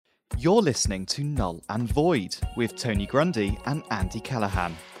You're listening to Null and Void with Tony Grundy and Andy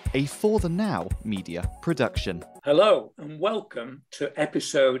Callahan, a For the Now media production. Hello and welcome to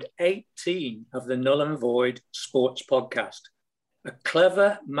episode 18 of the Null and Void Sports Podcast. A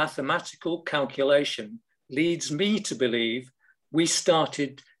clever mathematical calculation leads me to believe we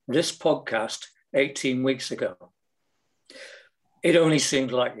started this podcast 18 weeks ago. It only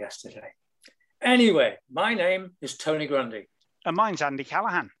seemed like yesterday. Anyway, my name is Tony Grundy. And mine's Andy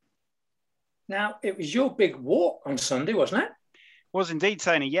Callahan. Now, it was your big walk on Sunday, wasn't it? Was indeed,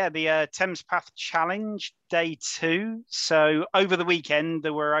 Tony. Yeah, the Thames Path Challenge, day 2. So over the weekend,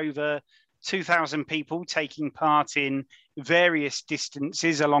 there were over 2,000 people taking part in various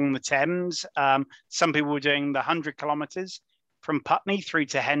distances along the Thames. Some people were doing the 100 kilometres from Putney through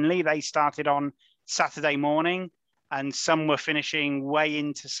to Henley. They started on Saturday morning, and some were finishing way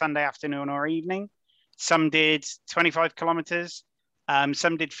into Sunday afternoon or evening. Some did 25 kilometres.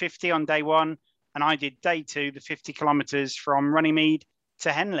 Some did 50 on day 1, and I did day 2, the 50 kilometres from Runnymede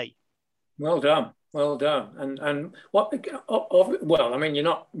to Henley. Well done, well done. And what? Well, I mean, you're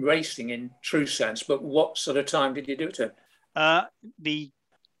not racing in true sense, but what sort of time did you do it in? The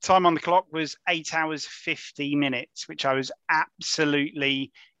time on the clock was 8 hours 50 minutes, which I was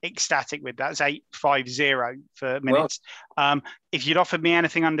absolutely ecstatic with. That's 8:50 for minutes. Well, if you'd offered me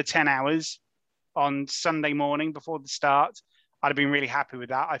anything under 10 hours on Sunday morning before the start, I'd have been really happy with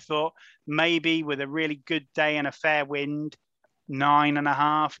that. I thought maybe with a really good day and a fair wind,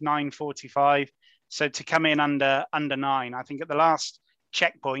 9.5, 9:45. So to come in under 9, I think at the last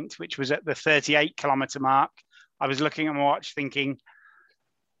checkpoint, which was at the 38 kilometre mark, I was looking at my watch thinking,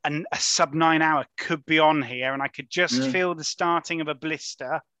 a sub 9 hour could be on here. And I could just feel the starting of a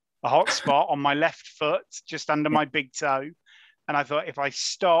blister, a hot spot on my left foot, just under my big toe. And I thought, if I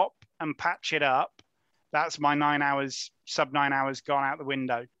stop and patch it up, that's my 9 hours, sub 9 hours gone out the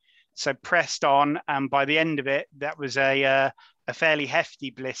window. So pressed on, and by the end of it, that was a fairly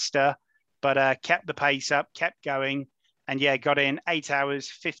hefty blister, but kept the pace up, kept going, and yeah, got in 8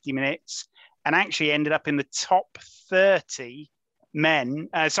 hours, 50 minutes, and actually ended up in the top 30 men,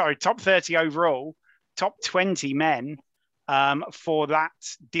 top 30 overall, top 20 men for that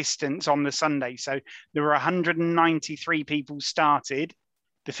distance on the Sunday. So there were 193 people started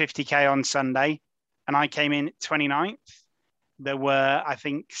the 50K on Sunday, and I came in 29th. There were, I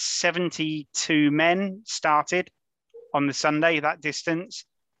think, 72 men started on the Sunday, that distance,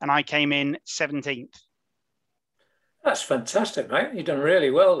 and I came in 17th. That's fantastic, mate. You've done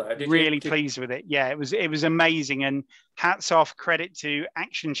really well there. Really pleased with it. Yeah, it was amazing. And hats off, credit to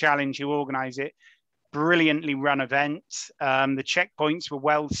Action Challenge who organised it. Brilliantly run event. The checkpoints were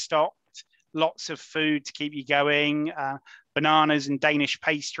well stocked. Lots of food to keep you going. Bananas and Danish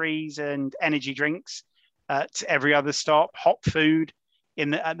pastries and energy drinks at every other stop. Hot food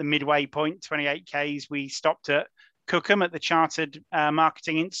at the midway point, 28 Ks. We stopped at Cookham at the Chartered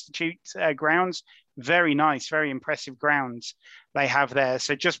Marketing Institute grounds. Very nice, very impressive grounds they have there.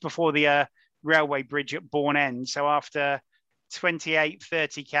 So just before the railway bridge at Bourne End. So after 28,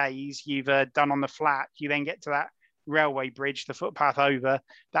 30 Ks you've done on the flat, you then get to that railway bridge, the footpath over.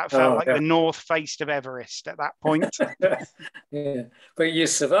 That felt the north face of Everest at that point. Yeah, but you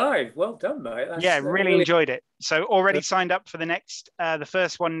survived. Well done, mate. That's really enjoyed it. So already signed up for the next, the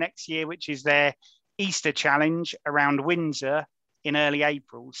first one next year, which is their Easter challenge around Windsor in early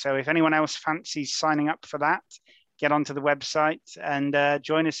April. So if anyone else fancies signing up for that, get onto the website and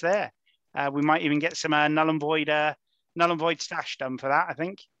join us there. We might even get some Null and Void stash done for that, I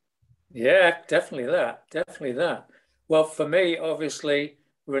think. Yeah, definitely that. Well, for me, obviously,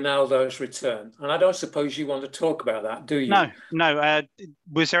 Ronaldo's return. And I don't suppose you want to talk about that, do you? No.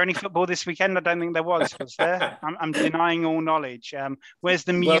 Was there any football this weekend? I don't think there was there? I'm denying all knowledge. Where's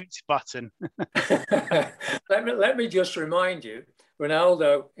the mute button? let me just remind you,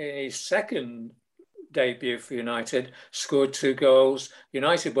 Ronaldo, in his second debut for United, scored 2 goals.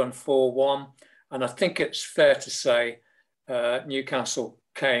 United won 4-1. And I think it's fair to say Newcastle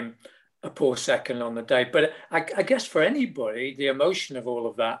came a poor second on the day. But I guess for anybody, the emotion of all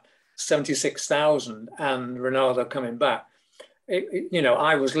of that, 76,000 and Ronaldo coming back,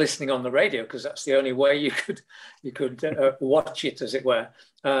 I was listening on the radio because that's the only way you could watch it, as it were.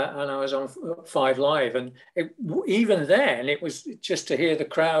 And I was on 5 Live. And even then, it was just to hear the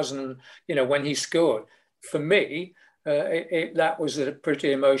crowds and, when he scored. For me, that was a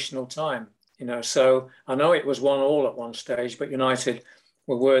pretty emotional time. So I know it was 1-1 at one stage, but United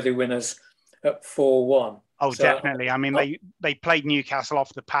were worthy winners at 4-1. Oh, so, definitely. I mean, they played Newcastle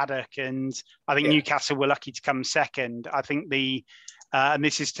off the paddock, and I think Newcastle were lucky to come second. I think the and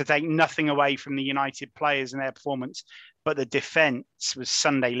this is to take nothing away from the United players and their performance, but the defence was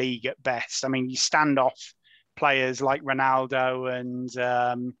Sunday League at best. I mean, you stand off players like Ronaldo and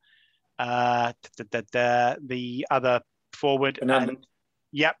the other forward. Fernando.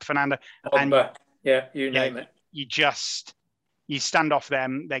 Fernando. Pogba. You name it. You stand off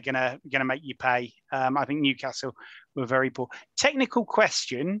them, they're gonna make you pay. I think Newcastle were very poor. Technical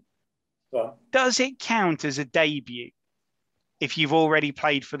question: does it count as a debut if you've already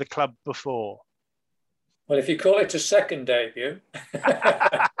played for the club before? Well, if you call it a second debut,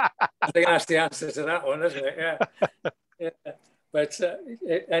 I think that's the answer to that one, isn't it? Yeah. But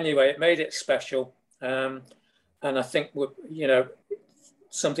anyway, it made it special, and I think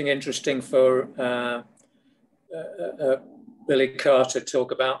something interesting for Billy Carter to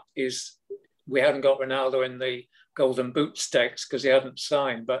talk about is we haven't got Ronaldo in the Golden Boot stakes because he hadn't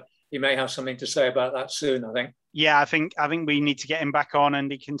signed, but he may have something to say about that soon, I think. Yeah, I think we need to get him back on,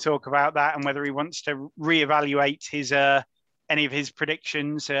 and he can talk about that and whether he wants to reevaluate his any of his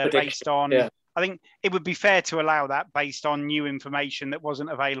predictions based on. Yeah. I think it would be fair to allow that based on new information that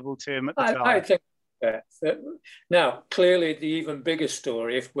wasn't available to him at the time. I think. Now, clearly, the even bigger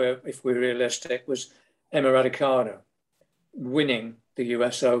story, if we're realistic, was Emma Raducanu winning the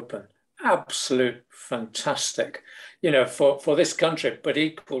US Open. Absolute fantastic, for this country, but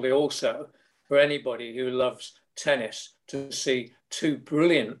equally also for anybody who loves tennis to see two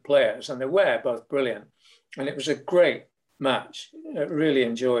brilliant players, and they were both brilliant. And it was a great match. I really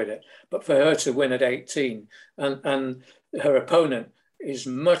enjoyed it. But for her to win at 18 and her opponent is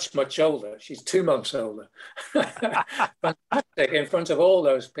much, much older. She's 2 months older. Fantastic in front of all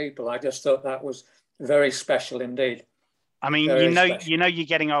those people. I just thought that was very special indeed. I mean, you're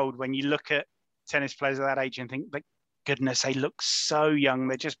getting old when you look at tennis players of that age and think, like, goodness, they look so young.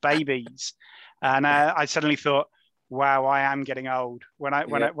 They're just babies. And I suddenly thought, wow, I am getting old when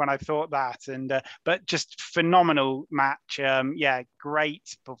I thought that. And but just phenomenal match.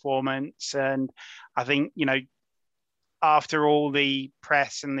 Great performance. And I think, after all the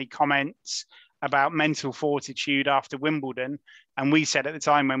press and the comments about mental fortitude after Wimbledon, and we said at the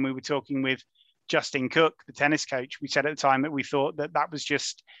time when we were talking with Justin Cook, the tennis coach, we said at the time that we thought that was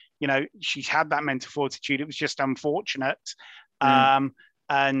just, she's had that mental fortitude. It was just unfortunate. And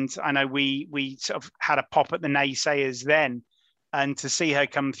I know we sort of had a pop at the naysayers then, and to see her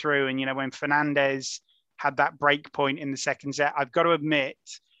come through. And, when Fernandez had that break point in the second set, I've got to admit,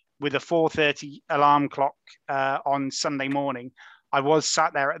 with a 4:30 alarm clock on Sunday morning, I was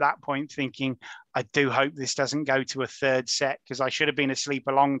sat there at that point thinking, I do hope this doesn't go to a third set, because I should have been asleep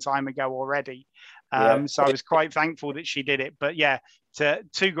a long time ago already. So I was quite thankful that she did it. But yeah,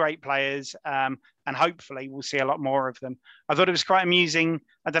 two great players, and hopefully we'll see a lot more of them. I thought it was quite amusing.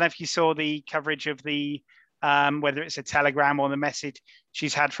 I don't know if you saw the coverage of the, whether it's a telegram or the message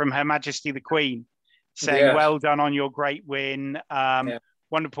she's had from Her Majesty the Queen, saying, well done on your great win.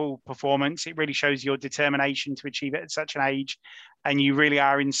 Wonderful performance. It really shows your determination to achieve it at such an age. And you really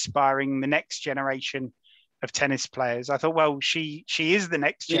are inspiring the next generation of tennis players. I thought, well, she is the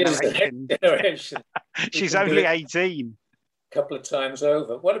next generation. She's only 18. A couple of times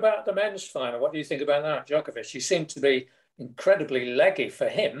over. What about the men's final? What do you think about that, Djokovic? He seemed to be incredibly leggy for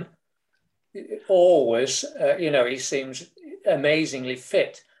him. Always, he seems amazingly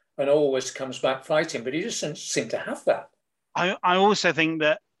fit and always comes back fighting, but he just doesn't seem to have that. I also think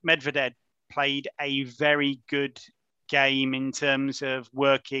that Medvedev played a very good game in terms of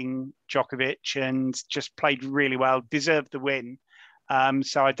working Djokovic and just played really well, deserved the win.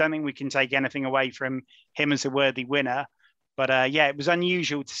 So I don't think we can take anything away from him as a worthy winner. But it was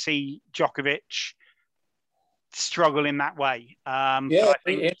unusual to see Djokovic struggle in that way.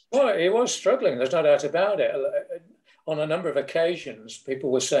 He was struggling. There's no doubt about it. On a number of occasions,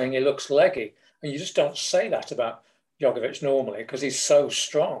 people were saying he looks leggy. And you just don't say that about Djokovic normally because he's so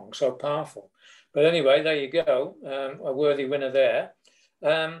strong, so powerful. But anyway, there you go. A worthy winner there.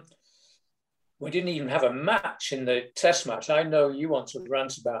 We didn't even have a match in the test match. I know you want to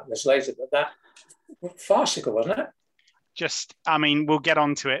rant about this later, but that farcical, wasn't it? We'll get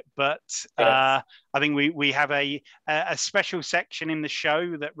onto it, but I think we have a special section in the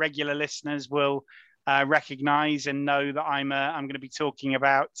show that regular listeners will recognise and know that I'm going to be talking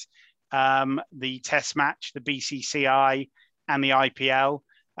about the test match, the BCCI and the IPL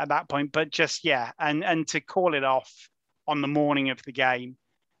at that point. But and to call it off on the morning of the game,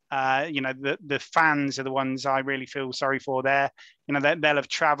 the fans are the ones I really feel sorry for there. They'll have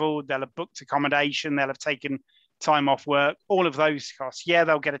travelled, they'll have booked accommodation, they'll have taken time off work, all of those costs. Yeah,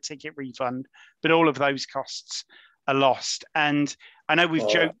 they'll get a ticket refund, but all of those costs are lost. And I know we've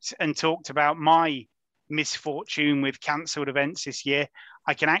joked and talked about my misfortune with cancelled events this year.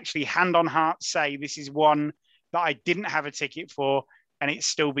 I can actually hand on heart say this is one that I didn't have a ticket for, and it's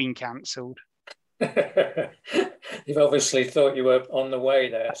still been cancelled. You've obviously thought you were on the way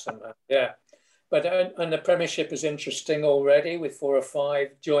there somehow. Yeah. But and the Premiership is interesting already with 4 or 5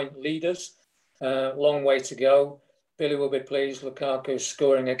 joint leaders. Long way to go. Billy will be pleased. Lukaku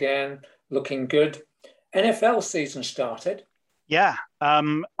scoring again, looking good. NFL season started. Yeah,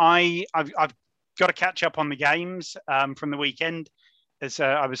 I've got to catch up on the games from the weekend, as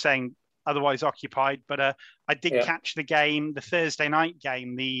I was saying, otherwise occupied. But I did catch the game, the Thursday night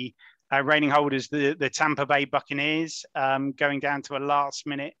game, the reigning holders, the Tampa Bay Buccaneers, going down to a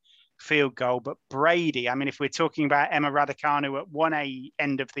last-minute field goal. But Brady, I mean, if we're talking about Emma Raducanu at one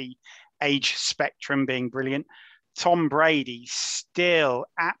end of the age spectrum being brilliant, Tom Brady still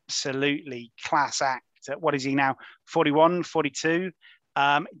absolutely class act. What is he now? 41, 42.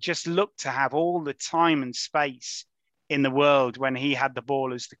 Just looked to have all the time and space in the world when he had the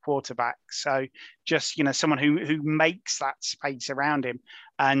ball as the quarterback. So just, someone who makes that space around him.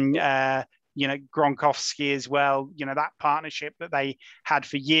 And, Gronkowski as well, that partnership that they had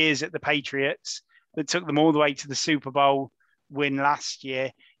for years at the Patriots that took them all the way to the Super Bowl win last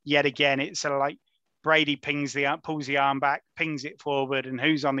year. Yet again, it's sort of like Brady pulls the arm back, pings it forward, and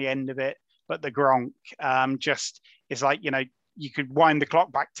who's on the end of it? But the Gronk just is like, you could wind the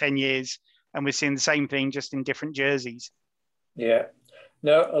clock back 10 years and we're seeing the same thing just in different jerseys. Yeah.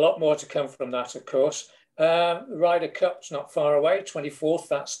 No, a lot more to come from that, of course. Ryder Cup's not far away, 24th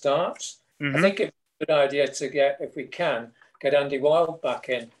that starts. Mm-hmm. I think it's a good idea to if we can, get Andy Wilde back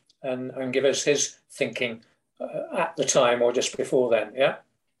in and give us his thinking at the time or just before then, yeah?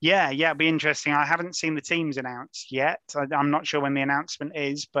 Yeah, it'd be interesting. I haven't seen the teams announced yet. I'm not sure when the announcement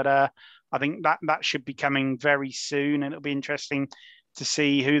is, but I think that should be coming very soon, and it'll be interesting to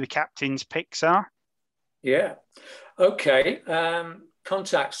see who the captain's picks are. Yeah. Okay.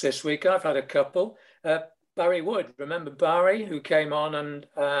 Contacts this week. I've had a couple. Barry Wood. Remember Barry, who came on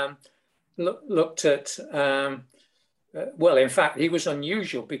and looked at... well, in fact, he was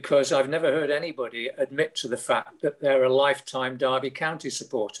unusual because I've never heard anybody admit to the fact that they're a lifetime Derby County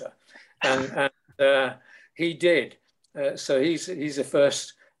supporter. And he did. So he's the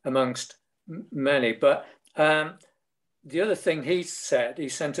first amongst many. But the other thing he said, he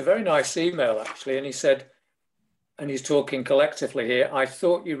sent a very nice email, actually, and he said, and he's talking collectively here, I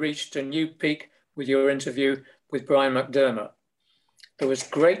thought you reached a new peak with your interview with Brian McDermott. There was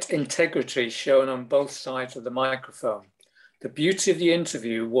great integrity shown on both sides of the microphone. The beauty of the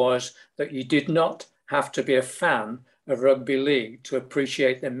interview was that you did not have to be a fan of rugby league to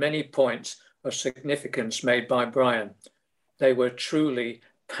appreciate the many points of significance made by Brian. They were truly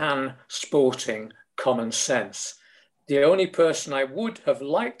pan-sporting common sense. The only person I would have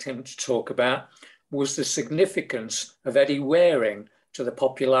liked him to talk about was the significance of Eddie Waring to the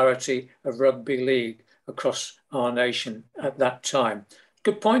popularity of rugby league across our nation at that time.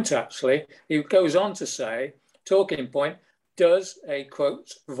 Good point, actually. He goes on to say, talking point, does a,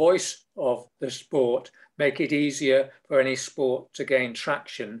 quote, voice of the sport make it easier for any sport to gain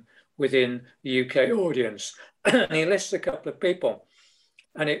traction within the UK audience? And he lists a couple of people.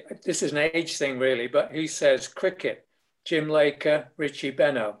 And this is an age thing, really, but he says cricket, Jim Laker, Richie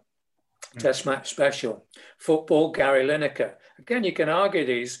Benaud, Test Match Special, football, Gary Lineker. Again, you can argue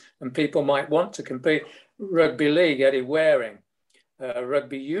these and people might want to compete. Rugby league, Eddie Waring.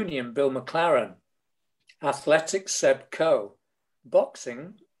 Rugby union, Bill McLaren. Athletics, Seb Coe.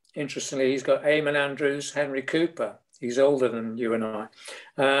 Boxing, interestingly, he's got Eamon Andrews, Henry Cooper. He's older than you and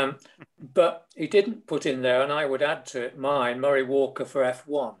I. But he didn't put in there, and I would add to it mine, Murray Walker for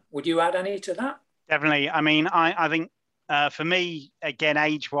F1. Would you add any to that? Definitely. I mean, I think for me, again,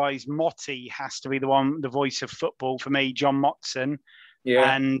 age-wise, Motti has to be the voice of football for me, John Motson.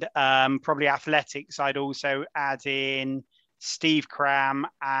 Yeah. And probably athletics, I'd also add in Steve Cram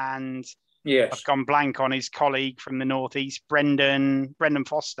and I've gone blank on his colleague from the Northeast, Brendan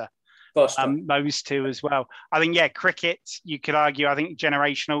Foster. Those two as well. I think, cricket, you could argue, I think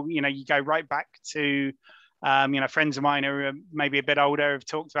generational, you go right back to, friends of mine who are maybe a bit older have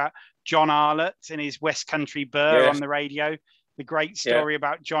talked about John Arlott and his West Country Burr on the radio. The great story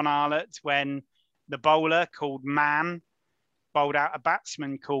about John Arlott when the bowler called Man bowled out a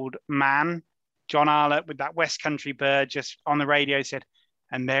batsman called Man. John Arlott with that West Country Burr just on the radio said,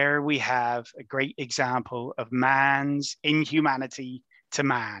 and there we have a great example of man's inhumanity to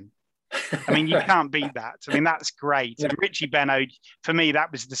man. I mean, you can't beat that. I mean, that's great. And Richie Benaud, for me,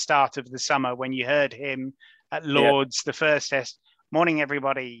 that was the start of the summer when you heard him at Lord's, the first test. Morning,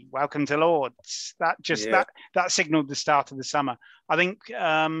 everybody. Welcome to Lord's. That signaled the start of the summer. I think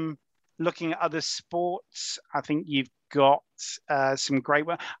looking at other sports, I think you've got some great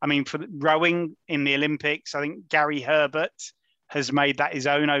work. I mean, for rowing in the Olympics, I think Gary Herbert has made that his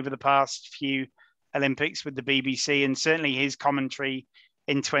own over the past few Olympics with the BBC, and certainly his commentary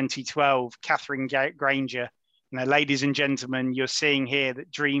in 2012, Catherine Granger. Ladies and gentlemen, you're seeing here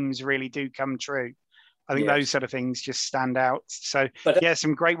that dreams really do come true. I think those sort of things just stand out. So,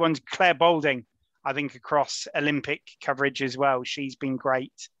 some great ones. Claire Balding, I think, across Olympic coverage as well. She's been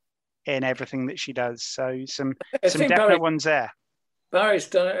great in everything that she does. So some definite ones there. Barry's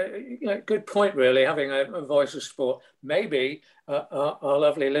done a good point, really, having a voice of sport. Maybe our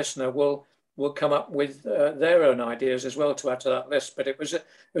lovely listener will come up with their own ideas as well to add to that list. But it was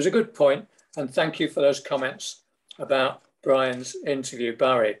a good point, and thank you for those comments about Brian's interview,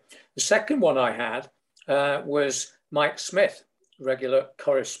 Barry. The second one I had was Mike Smith, regular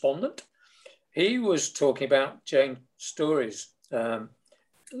correspondent. He was talking about Jane Story's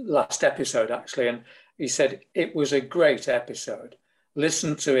last episode, actually, and he said it was a great episode.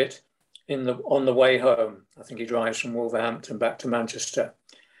 Listen to it on the way home. I think he drives from Wolverhampton back to Manchester.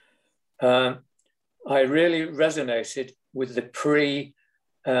 I really resonated with the pre-Zen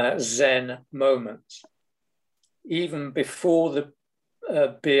moments. Even before the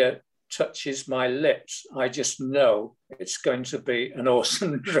beer touches my lips, I just know it's going to be an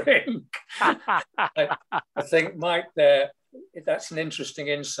awesome drink. I think Mike there, that's an interesting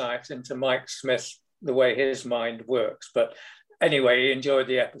insight into Mike Smith, the way his mind works. But anyway, he enjoyed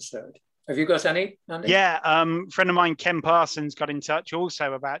the episode. Have you got any, Andy? Yeah, friend of mine, Ken Parsons, got in touch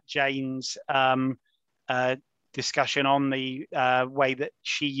also about Jane's discussion on the way that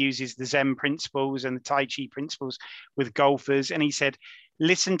she uses the Zen principles and the Tai Chi principles with golfers. And he said,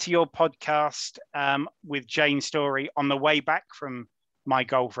 listen to your podcast with Jane Story on the way back from my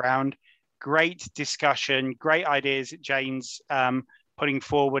golf round. Great discussion, great ideas that Jane's putting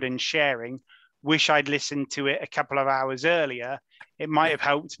forward and sharing. Wish I'd listened to it a couple of hours earlier. It might have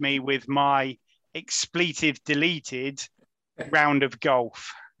helped me with my expletive deleted round of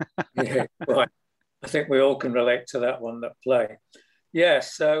golf. Yeah, right. I think we all can relate to that one, that play. Yeah,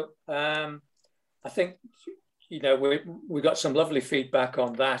 so I think, we got some lovely feedback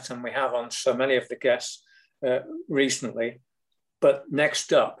on that, and we have on so many of the guests recently. But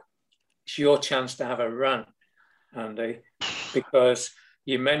next up, it's your chance to have a run, Andy, because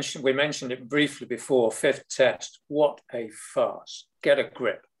we mentioned it briefly before, fifth test. What a farce. Get a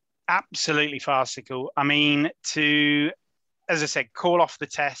grip. Absolutely farcical. I mean, as I said, call off the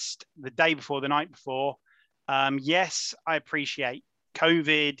test the day before, the night before. Yes, I appreciate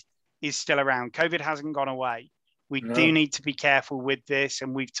COVID is still around. COVID hasn't gone away. We do need to be careful with this,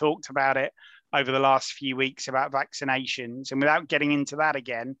 and we've talked about it over the last few weeks about vaccinations. And without getting into that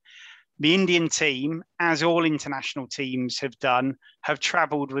again, the Indian team, as all international teams have done, have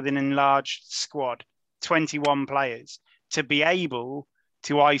travelled with an enlarged squad, 21 players, to be able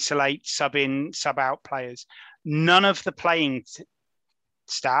to isolate sub-in, sub-out players. None of the playing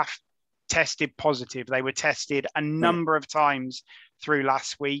staff tested positive. They were tested a number of times through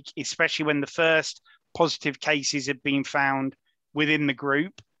last week, especially when the first positive cases had been found within the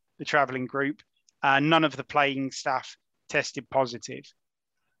group, the travelling group. None of the playing staff tested positive.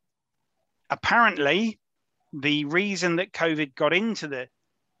 Apparently, the reason that COVID got into the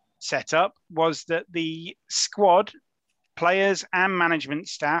setup was that the squad, players and management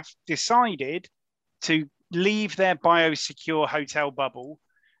staff decided to leave their biosecure hotel bubble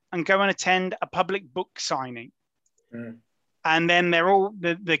and go and attend a public book signing. And then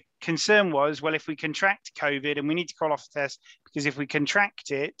the concern was, well, if we contract COVID and we need to call off the test, because if we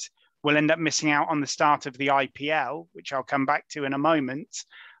contract it, we'll end up missing out on the start of the IPL, which I'll come back to in a moment,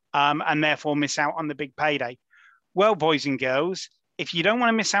 and therefore miss out on the big payday. Well, boys and girls, if you don't want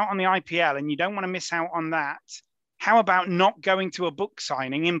to miss out on the IPL and you don't want to miss out on that, how about not going to a book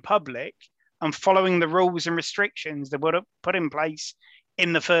signing in public and following the rules and restrictions that were put in place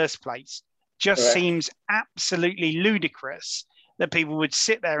in the first place? Just seems absolutely ludicrous that people would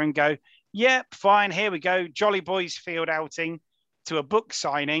sit there and go, yep, fine, here we go, Jolly Boys field outing to a book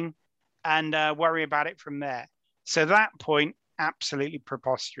signing, and worry about it from there. So that point, absolutely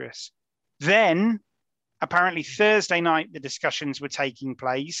preposterous. Then, apparently Thursday night, the discussions were taking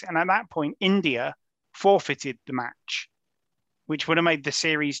place, and at that point, India forfeited the match, which would have made the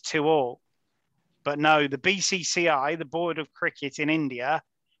series 2-2. But no, the BCCI, the Board of Cricket in India,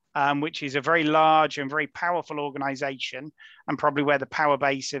 which is a very large and very powerful organisation, and probably where the power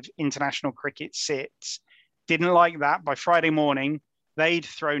base of international cricket sits, didn't like that. By Friday morning, they'd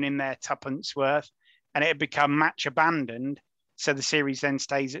thrown in their tuppence worth, and it had become match abandoned. So the series then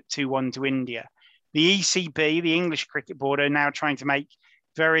stays at 2-1 to India. The ECB, the English Cricket Board, are now trying to make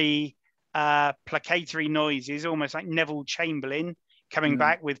very placatory noises, almost like Neville Chamberlain coming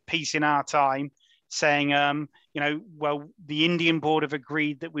back with peace in our time, saying, well, the Indian board have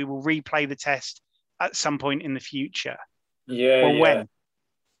agreed that we will replay the test at some point in the future. When?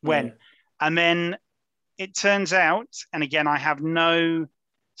 And then it turns out, and again, I have no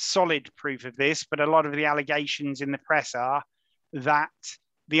solid proof of this, but a lot of the allegations in the press are that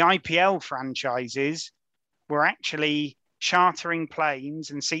the IPL franchises were actually chartering planes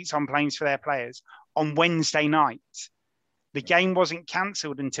and seats on planes for their players on Wednesday night. The game wasn't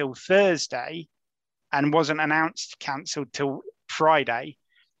cancelled until Thursday and wasn't announced cancelled till Friday.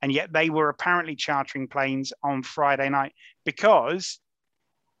 And yet they were apparently chartering planes on Friday night, because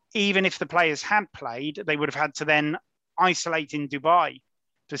even if the players had played, they would have had to then isolate in Dubai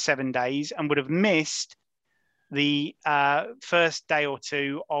for 7 days and would have missed the first day or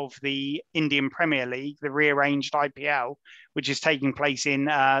two of the Indian Premier League, the rearranged IPL, which is taking place in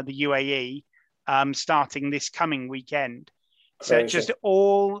the UAE, starting this coming weekend. So it just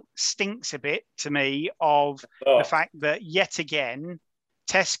all stinks a bit to me of the fact that yet again,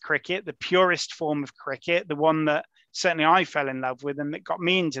 Test cricket, the purest form of cricket, the one that certainly I fell in love with and that got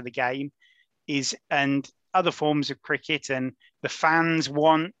me into the game, and other forms of cricket, and the fans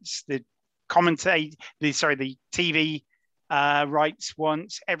wants, the TV rights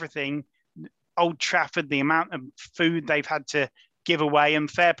wants, everything. Old Trafford, the amount of food they've had to give away,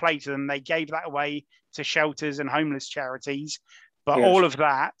 and fair play to them, they gave that away to shelters and homeless charities. But all of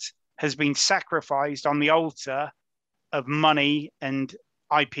that has been sacrificed on the altar of money and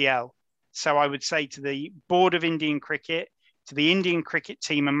IPL. So I would say to the Board of Indian Cricket, to the Indian cricket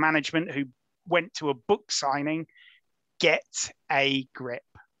team and management who went to a book signing, get a grip.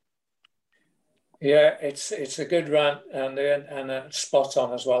 Yeah, it's a good rant and spot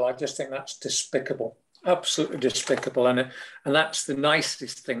on as well. I just think that's despicable, absolutely despicable, and that's the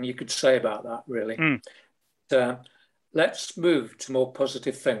nicest thing you could say about that, really. Let's move to more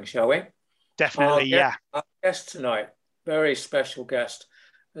positive things, shall we? Definitely, Our guest tonight, very special guest,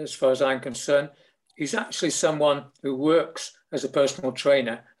 as far as I'm concerned. He's actually someone who works as a personal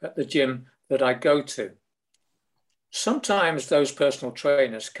trainer at the gym that I go to. Sometimes those personal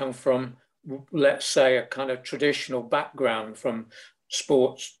trainers come from, let's say, a kind of traditional background from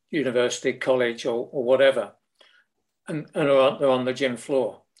sports, university, college, or whatever, and they're on the gym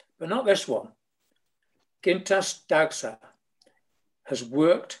floor. But not this one. Gintas Dagsa has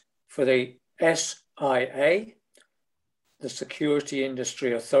worked for the SIA, the Security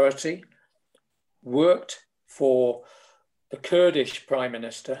Industry Authority, worked for the Kurdish Prime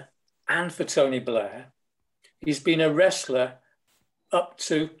Minister and for Tony Blair. He's been a wrestler up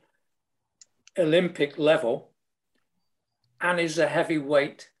to Olympic level and is a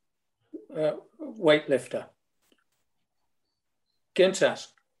heavyweight weightlifter. Gintas,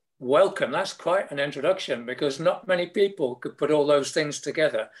 welcome. That's quite an introduction, because not many people could put all those things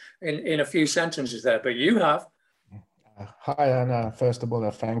together in a few sentences there, but you have. Hi, and first of all,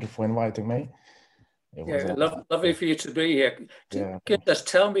 thank you for inviting me. Lovely for you to be here. Gintas,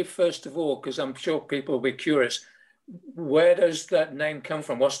 tell me first of all, because I'm sure people will be curious, where does that name come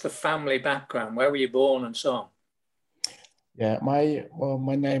from? What's the family background? Where were you born and so on? Yeah,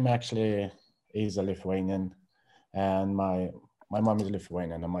 my name actually is a Lithuanian, and my mom is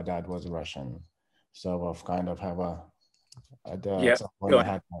Lithuanian and my dad was Russian. So I've kind of have I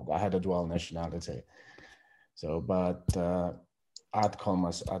had a dual nationality. So, but I'd call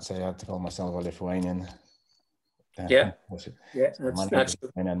myself a Lithuanian. That's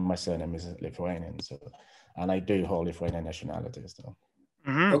and my surname is Lithuanian. So, and I do hold Lithuanian nationality. So.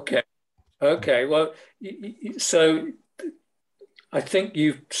 Okay. Well, so I think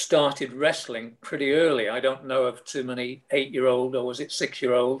you started wrestling pretty early. I don't know of too many 8-year-old, or was it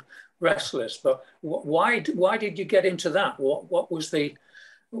 6-year-old wrestlers, but why did you get into that? What was the,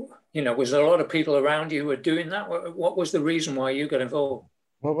 was there a lot of people around you who were doing that? What was the reason why you got involved?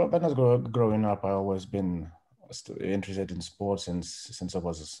 Well, when I was growing up, I always been interested in sports since I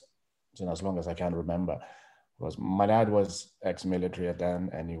was, as long as I can remember. Because my dad was ex-military at then,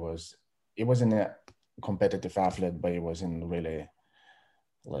 and he wasn't a competitive athlete, but he wasn't really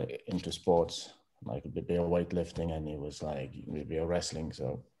like into sports, like be a weightlifting, and he was like maybe a wrestling.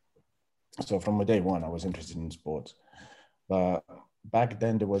 So from day one, I was interested in sports. But back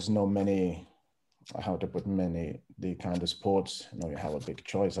then, there was no many the kind of sports you have a big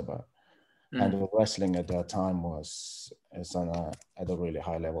choice about. And wrestling at that time was at a really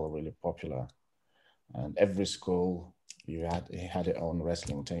high level, really popular, and every school had their own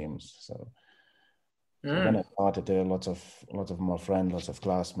wrestling teams. So when I started there, lots of my friends, lots of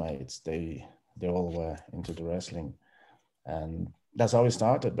classmates, they all were into the wrestling, and that's how it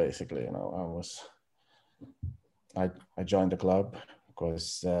started, basically. You know, I joined the club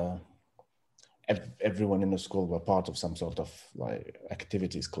because everyone in the school were part of some sort of like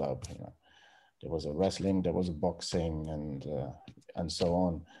activities club. You know, there was a wrestling, there was a boxing, and so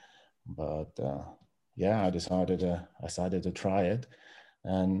on. But yeah, I decided to try it,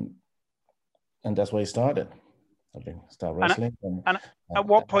 and that's where it started. I start wrestling. And at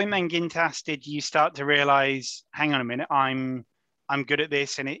what point then, Gintas, did you start to realize, hang on a minute, I'm good at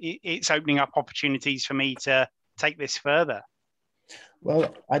this, and it's opening up opportunities for me to take this further?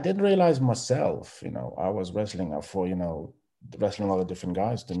 Well, I didn't realize myself, you know, I was wrestling. I thought, you know, wrestling all the different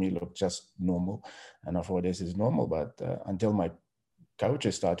guys to me looked just normal, and I thought this is normal. But until my coach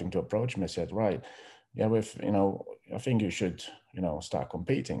is starting to approach me, I said, right, yeah, you know, I think you should, you know, start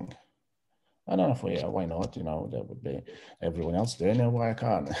competing. I don't know if yeah, why not? You know, that would be everyone else doing it. Why I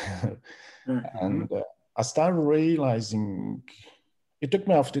can't? And I started realizing, it took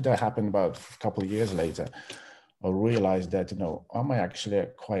me after that happened about a couple of years later. I realized that, you know, I'm actually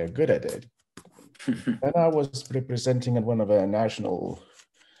quite good at it. And I was representing at one of the national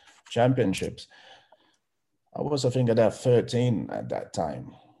championships. I was, I think, at 13 at that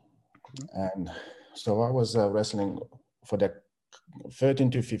time. And so I was wrestling for the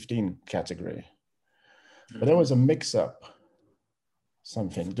 13 to 15 category. But there was a mix-up,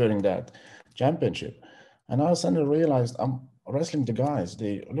 something during that championship. And I suddenly realized I'm wrestling the guys.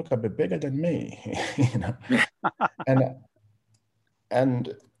 They look a bit bigger than me, you know.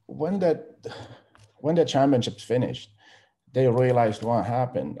 and when the championships finished, they realized what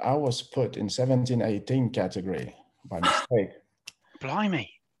happened. I was put in 17-18 category by mistake. Blimey.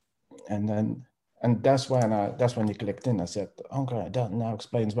 And that's when he clicked in. I said, okay, that now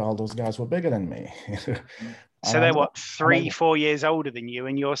explains why all those guys were bigger than me. So they're what, 3-4 years older than you,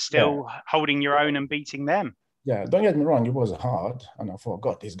 and you're still holding your own and beating them. Yeah, don't get me wrong, it was hard. And I thought,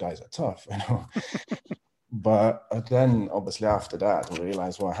 God, these guys are tough, you know. But then obviously after that, I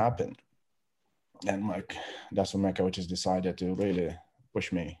realized what happened. And that's when my coaches decided to really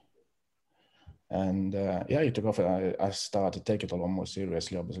push me. And yeah, he took off. I started to take it a lot more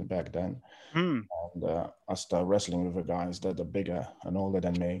seriously, obviously, back then. And I started wrestling with the guys that are bigger and older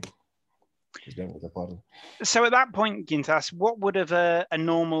than me. So at that point, Gintas, what would have a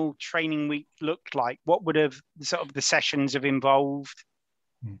normal training week looked like? What would have sort of the sessions have involved?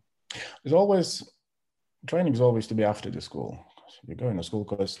 Training is always to be after the school. You're going to school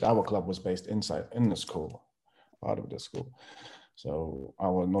because our club was based in the school, part of the school. So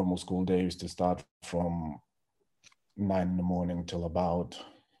our normal school day used to start from 9 in the morning till about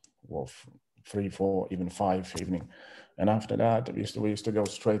 3, 4, even 5 evening. And after that, we used to go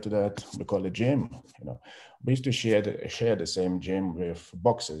straight to that, we call it gym. You know, we used to share the same gym with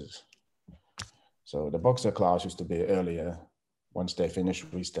boxers. So the boxer class used to be earlier. Once they finished,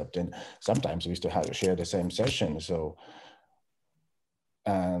 we stepped in. Sometimes we used to share the same session. So,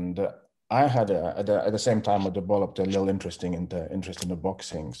 and I had at the same time I developed a little interest in the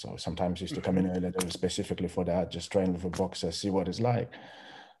boxing. So sometimes I used to come in earlier specifically for that, just train with a boxer, see what it's like.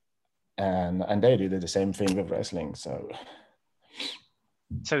 And they did the same thing with wrestling. So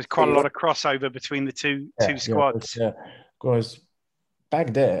there's quite a lot of crossover between the two squads. Yeah, because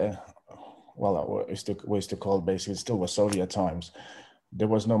back there, well, we used to call basically still was Soviet times. There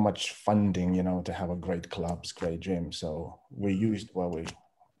was no much funding, you know, to have a great clubs, great gym. So we used what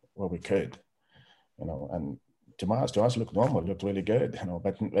we could, you know, and to us looked normal, looked really good, you know.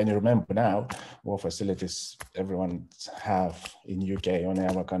 But when you remember now, what facilities everyone have in UK or in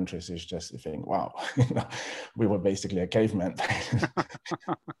our countries is just you think, wow, you know, we were basically a caveman.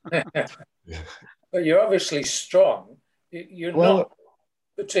 But you're obviously strong. You're not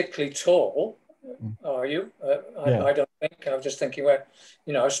particularly tall, are you? I don't think. I'm just thinking, well,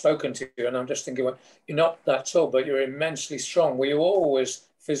 you know, I've spoken to you and I'm just thinking, well, you're not that tall, but you're immensely strong. Were you always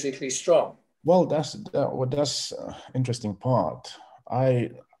physically strong? Well, that's interesting part. I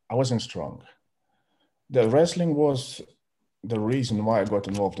wasn't strong. The wrestling was the reason why I got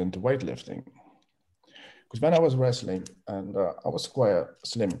involved into weightlifting. Because when I was wrestling, and I was quite a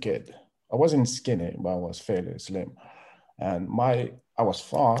slim kid. I wasn't skinny, but I was fairly slim. And I was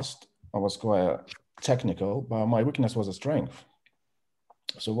fast. I was quite technical, but my weakness was a strength.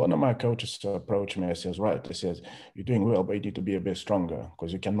 So one of my coaches approached me and says, right, he says, you're doing well, but you need to be a bit stronger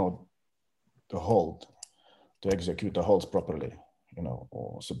because you cannot execute the holds properly, you know,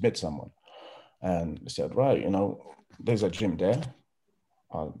 or submit someone. And he said, right, you know, there's a gym there.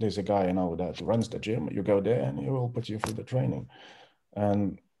 There's a guy, you know, that runs the gym. You go there and he will put you through the training.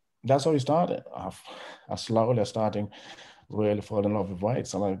 And that's how we started. I slowly starting really fall in love with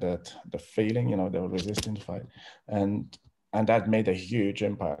weights. I like that, the feeling, you know, the resistance fight. And and that made a huge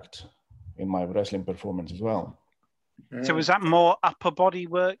impact in my wrestling performance as well. So was that more upper body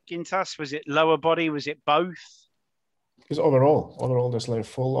work, Gintas? Was it lower body? Was it both? It's overall, there's like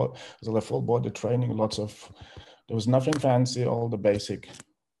full body training. There was nothing fancy. All the basic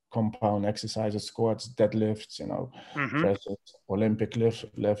compound exercises, squats, deadlifts, presses, Olympic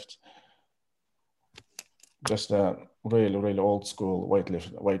lift. Just a really, really old school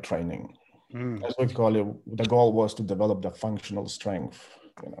weight training. That's what we call it. The goal was to develop the functional strength,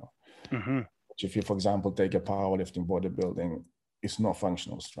 Which if you, for example, take a powerlifting bodybuilding, it's not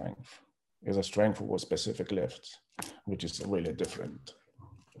functional strength. It's a strength for specific lifts, which is really different.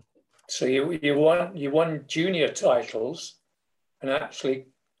 So you won junior titles and actually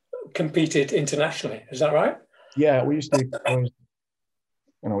competed internationally. Is that right? Yeah, we used to,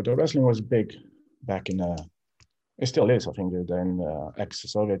 the wrestling was big back in, it still is, I think, in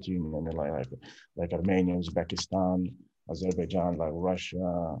ex-Soviet Union, like Armenia, Uzbekistan, Azerbaijan, like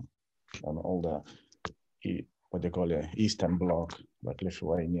Russia, and all the, what they call it, Eastern Bloc, like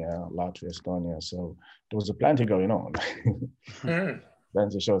Lithuania, Latvia, Estonia. So there was plenty going on.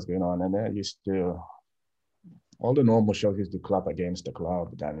 Plenty of shows going on. And then all the normal shows used to club against the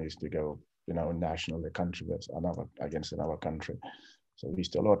club. Then used to go, nationally, country against another country. So we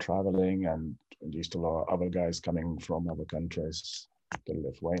used to a lot of traveling, and used to a lot of other guys coming from other countries to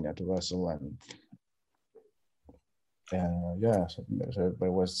Lithuania to wrestle. And so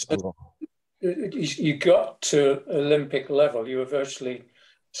there was a lot. You got to Olympic level. You were virtually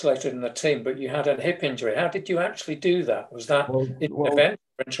selected in the team, but you had a hip injury. How did you actually do that? Was that an event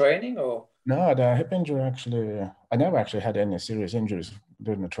in training, or? No, the hip injury actually, I never actually had any serious injuries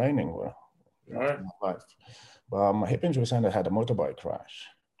during the training in my life. But my hip injury I had a motorbike crash.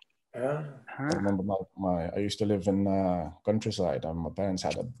 I remember I used to live in countryside, and my parents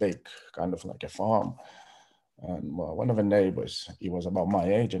had a big kind of like a farm. And one of the neighbors, he was about my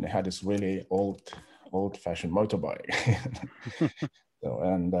age, and he had this really old-fashioned motorbike.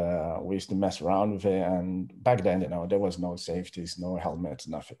 We used to mess around with it. And back then, there was no safeties, no helmets,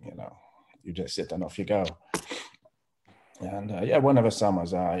 nothing. You just sit and off you go. And one of the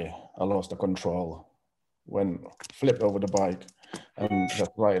summers, I lost the control, flipped over the bike, and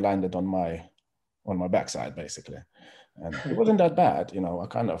just landed on my backside, basically. And it wasn't that bad, I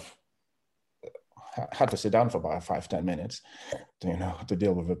kind of had to sit down for about 5-10 minutes to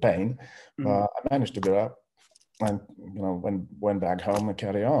deal with the pain. But I managed to get up and went back home and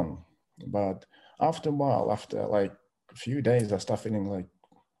carry on. But after a while, after like a few days, I started feeling like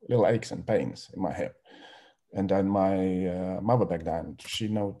little aches and pains in my hip. And then my mother back then, she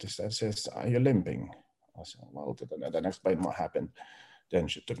noticed and says, "Are you limping?" I said, "Well," then I explained what happened. Then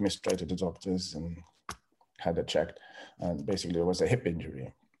she took me straight to the doctors and had it checked. And basically it was a hip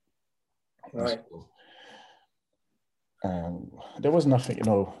injury. Right. And there was nothing,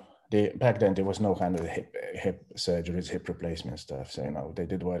 back then there was no kind of hip surgeries, hip replacement stuff. So, they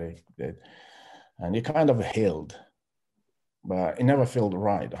did what they did. And it kind of healed, but it never felt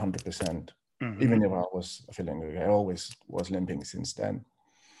right 100%. Even if I was feeling okay, I always was limping since then.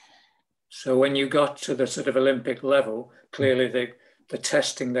 So when you got to the sort of Olympic level, clearly the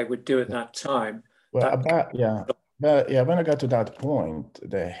testing they would do at that time. Well, when I got to that point,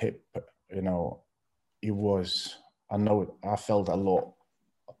 the hip, it was, I felt a lot,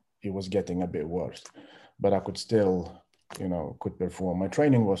 it was getting a bit worse, but I could still, could perform. My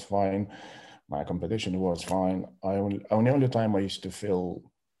training was fine. My competition was fine. The only time I used to feel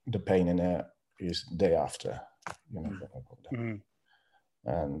the pain in it is day after, and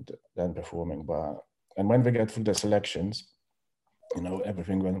then performing. And when we get through the selections,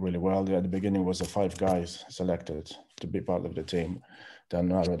 everything went really well. At the beginning was 5 guys selected to be part of the team, then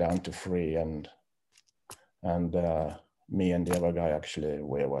narrowed down to 3, and me and the other guy actually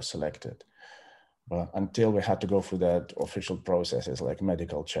were selected. But until we had to go through that official processes like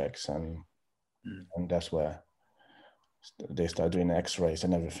medical checks, and that's where they started doing X-rays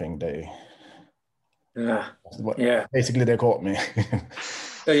and everything. Basically they caught me.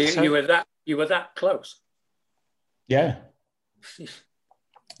 So you were that close. Yeah.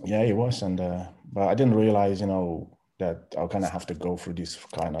 Yeah, it was, and but I didn't realize, that I'll kind of have to go through these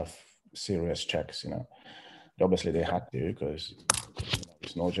kind of serious checks. Obviously they had to, because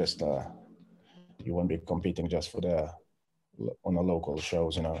it's not just you won't be competing just on the local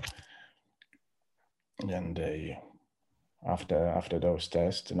shows, And they after those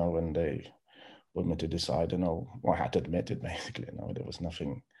tests, when they put me to decide, I had to admit it basically. There was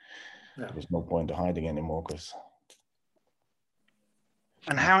nothing. No. There was no point of hiding anymore, because.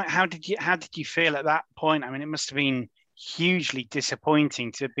 And how did you feel at that point? I mean, it must have been hugely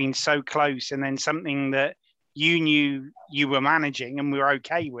disappointing to have been so close, and then something that you knew you were managing and were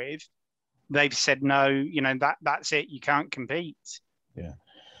okay with, they've said no, you know, that's it, you can't compete. Yeah.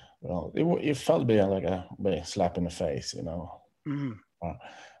 Well, it felt like a slap in the face, you know.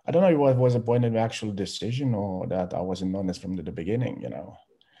 I don't know if it was a point of actual decision or that I wasn't honest from the beginning, you know.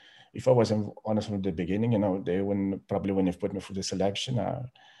 If I wasn't honest from the beginning, you know, they wouldn't have put me through the selection,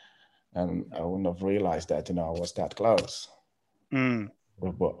 and I wouldn't have realized that, you know, I was that close. It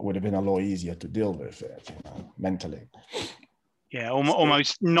would have been a lot easier to deal with it, you know, mentally. Yeah,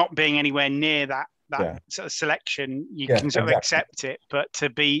 almost not being anywhere near that sort of selection, you can sort of accept it, but to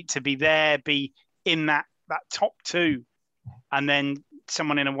be there, be in that top two, and then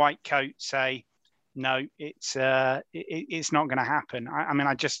someone in a white coat say, no, it's not going to happen. I mean,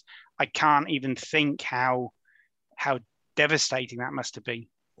 I can't even think how devastating that must have been.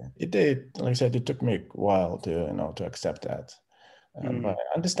 It did. Like I said, it took me a while to accept that. But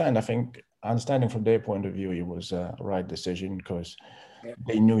I think understanding from their point of view, it was a right decision because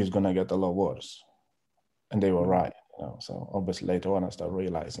they knew it's going to get a lot worse. And they were right. You know? So obviously later on, I started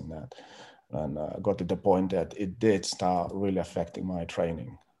realizing that. And I got to the point that it did start really affecting my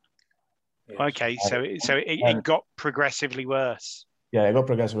training. Okay, so it got progressively worse. Yeah, it got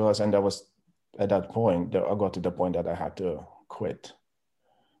progressively worse. And that was at that point, I got to the point that I had to quit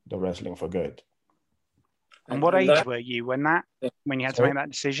the wrestling for good. And what age were you when you had to make that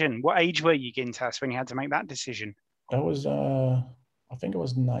decision? What age were you, Gintas, when you had to make that decision? I was, I think it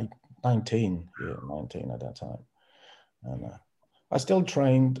was 19. Yeah, 19 at that time. And I still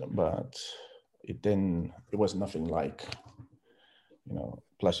trained, but it was nothing like, you know,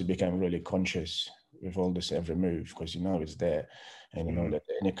 plus you became really conscious with all this every move because you know it's there. And you know that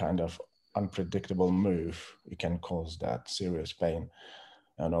any kind of unpredictable move, it can cause that serious pain.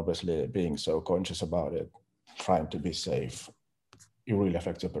 And obviously being so conscious about it, trying to be safe, it really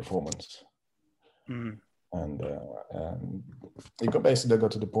affects your performance. And it basically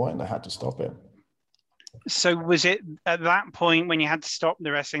got to the point I had to stop it. So was it at that point when you had to stop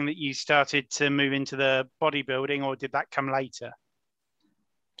the wrestling that you started to move into the bodybuilding, or did that come later?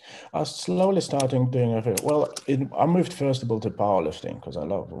 I was slowly starting doing it. Well, I moved first of all to powerlifting because I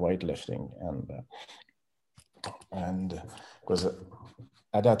love weightlifting, and because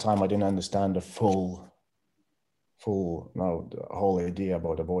at that time I didn't understand the the whole idea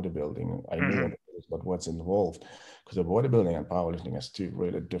about the bodybuilding. I knew what it is, but what's involved, because the bodybuilding and powerlifting is two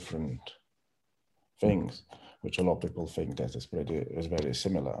really different things, which a lot of people think that is very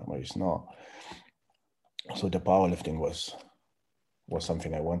similar, but it's not. So the powerlifting was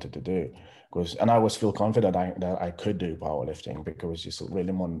something I wanted to do, and I always feel confident that I could do powerlifting because it's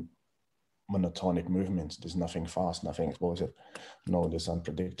really monotonic movements. There's nothing fast, nothing explosive, no this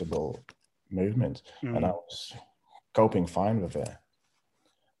unpredictable movement, and I was coping fine with it.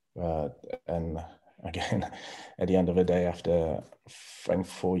 And again, at the end of the day, after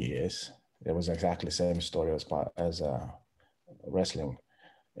 4 years, it was exactly the same story as wrestling.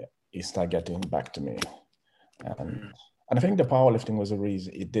 It started getting back to me, and I think the powerlifting was a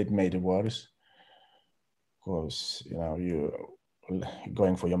reason. It did made it worse because you know you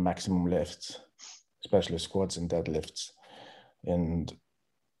going for your maximum lifts, especially squats and deadlifts, and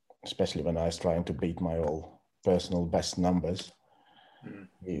especially when I was trying to beat my all personal best numbers,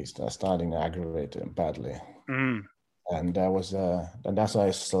 it's starting to aggravate it badly. And that was and that's why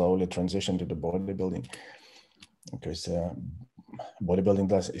I slowly transitioned to the bodybuilding, because bodybuilding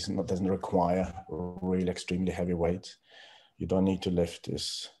doesn't require really extremely heavy weights. You don't need to lift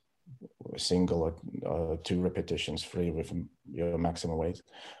this single or 2 repetitions free with your maximum weight.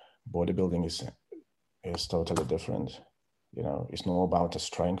 Bodybuilding is totally different. You know, it's not about the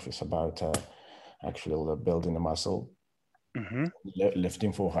strength. It's about actually building the muscle,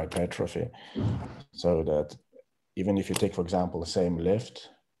 lifting for hypertrophy. So that even if you take, for example, the same lift,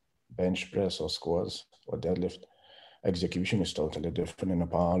 bench press or squats or deadlift, execution is totally different in the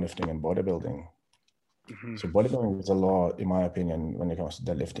powerlifting and bodybuilding. So bodybuilding is a lot, in my opinion, when it comes to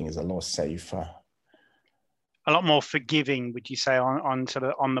deadlifting, is a lot safer. A lot more forgiving, would you say, on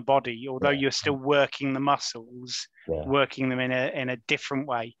the body, although you're still working the muscles, working them in a different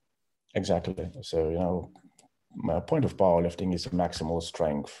way. Exactly. So, you know, my point of powerlifting is maximal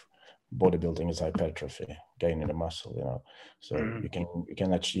strength. Bodybuilding is hypertrophy, gaining the muscle, you know. So you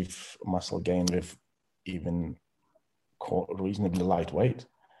can achieve muscle gain with even reasonably lightweight.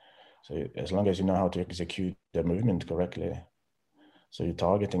 So as long as you know how to execute the movement correctly, so you're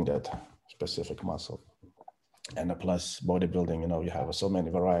targeting that specific muscle. And plus bodybuilding, you know, you have so many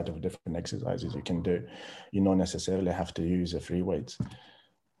variety of different exercises you can do. You don't necessarily have to use the free weights,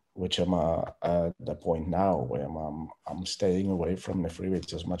 which I'm at the point now where I'm staying away from the free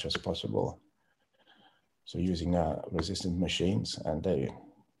weights as much as possible. So using resistant machines, and they,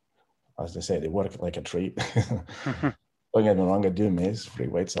 as they say, they work like a treat. Don't get me wrong, I do miss free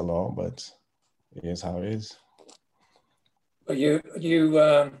weights a lot, but it is how it is. But it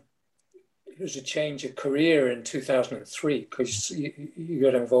was a change of career in 2003 because you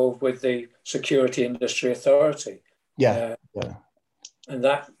got involved with the Security Industry Authority. Yeah. And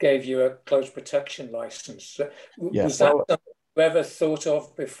that gave you a close protection license. Yeah. Was that something you ever thought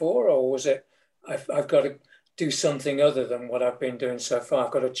of before, or was it, I've got to do something other than what I've been doing so far?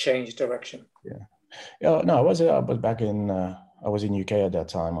 I've got to change direction. Yeah. No, I was back in, I was in UK at that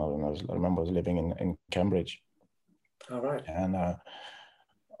time. I remember I was living in Cambridge. All right. And I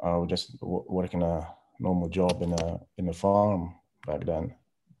was just working a normal job in a farm back then,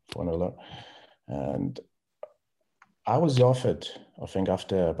 and I was offered, I think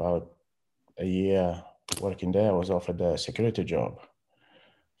after about a year working there, I was offered a security job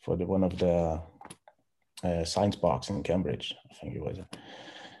for one of the science parks in Cambridge, I think it was.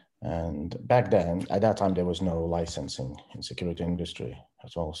 And back then, at that time, there was no licensing in security industry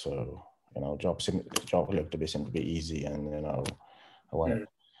at all. So, job looked to be seemed to be easy, and I wanted.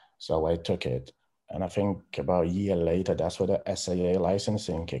 So I took it, and I think about a year later, that's where the SAA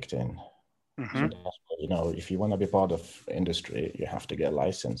licensing kicked in. Mm-hmm. So that's where, if you want to be part of industry, you have to get a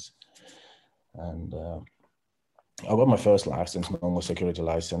license. And I got my first license, normal security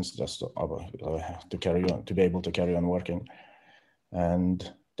license, just to carry on, to be able to carry on working. And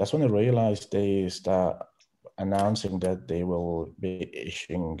that's when I realized they start announcing that they will be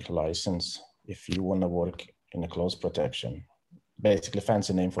issuing license if you want to work in a close protection, basically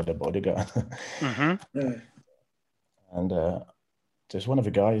fancy name for the bodyguard. Mm-hmm. And there's one of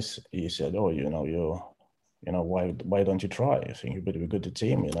the guys, he said, "Oh, why don't you try? I think you better be good at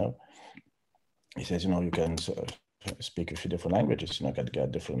team, He says, you can speak a few different languages,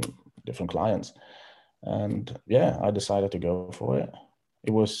 get different clients." And yeah, I decided to go for it.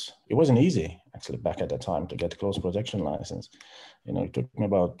 It wasn't easy actually back at that time to get a close protection license. It took me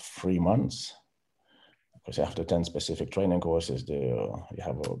about 3 months, because after 10 specific training courses, you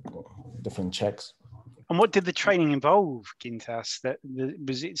have different checks. And what did the training involve, Gintas?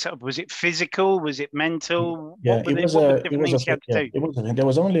 Was it physical? Was it mental? Yeah, what were the different things you had to do? There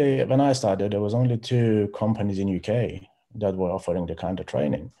was only, when I started, there was only 2 companies in UK that were offering the kind of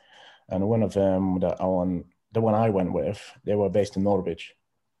training. And one of them, the one I went with, they were based in Norwich.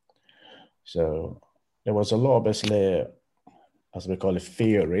 So there was a lot, obviously, as we call it,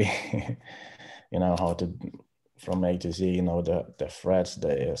 theory, how to, from A to Z, the threats,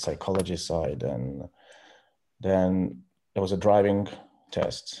 the psychology side. And then there was a driving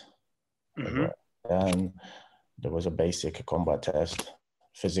test. Mm-hmm. And there was a basic combat test.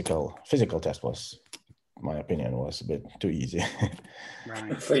 Physical test was, my opinion, was a bit too easy.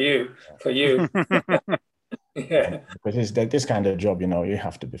 Right. For you. Yeah. Because it's this kind of job, you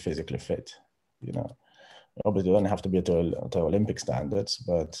have to be physically fit. Obviously, you don't have to be to Olympic standards,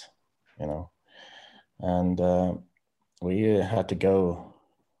 but and we had to go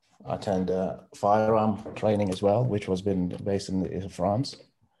attend firearm training as well, which was based in France,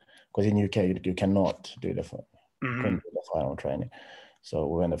 because in UK you cannot do the firearm training. So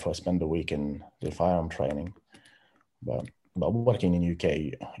we went to spend the week in the firearm training, but working in UK,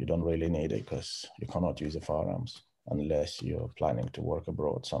 you don't really need it, because you cannot use the firearms unless you're planning to work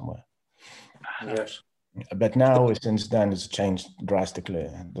abroad somewhere. Yes. But now, since then, it's changed drastically.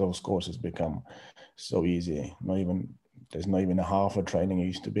 Those courses become so easy. There's not even a half of training it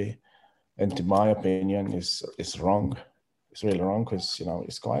used to be. And to my opinion, it's wrong. It's really wrong, because,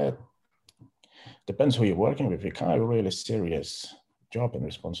 it's quite, depends who you're working with. It's kind of a really serious job and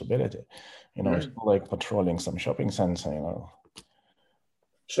responsibility. It's not like patrolling some shopping center,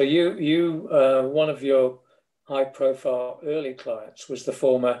 So you one of your high-profile early clients was the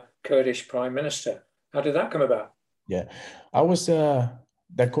former Kurdish Prime Minister. How did that come about? Yeah, I was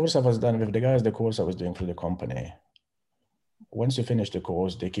the course I was done with the guys. The course I was doing through the company. Once you finish the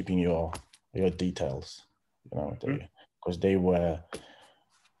course, they're keeping your details, because they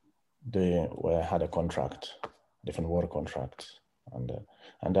had a contract, different work contracts, and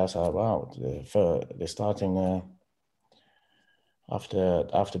that's how about they're starting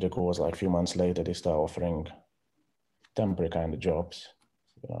after the course, like a few months later, they start offering temporary kind of jobs,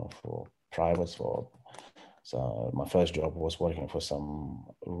 for privates. So my first job was working for some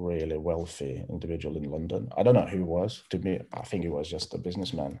really wealthy individual in London. I don't know who he was. To me, I think he was just a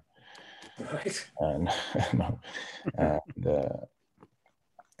businessman. Right. And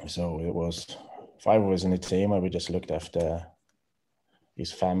so it was 5 of us in the team, and we just looked after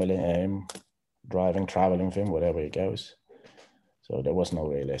his family, traveling with him, wherever he goes. So there was no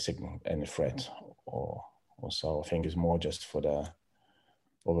really any threat or Also, I think it's more just for the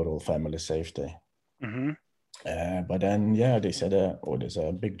overall family safety. Mm-hmm. But then, yeah, they said, oh, there's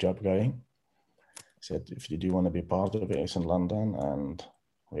a big job going. Said, if you do want to be part of it, it's in London. And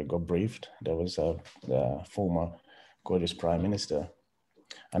we got briefed. There was the former Scottish Prime Minister.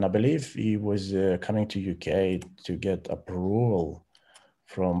 And I believe he was coming to UK to get approval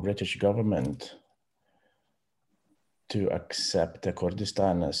from British government to accept the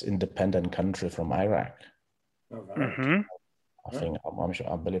Kurdistan as independent country from Iraq. All right. Mm-hmm.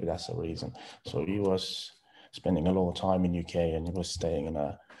 I believe that's the reason. So he was spending a lot of time in UK, and he was staying in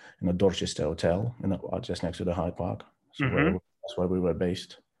a Dorchester hotel, just next to the Hyde Park. So that's where we were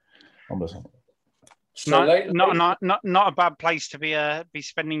based. So not a bad place to be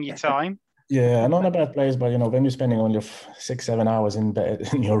spending your time. Yeah, not a bad place, but when you're spending only 6-7 hours in bed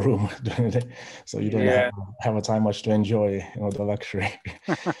in your room during the day, so you don't have a time much to enjoy, the luxury.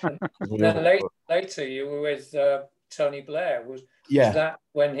 Then later, you were with Tony Blair. Was that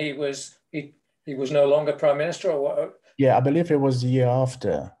when he was no longer Prime Minister, or what? Yeah, I believe it was the year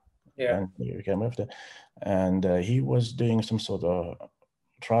after. Yeah, when he became after, and he was doing some sort of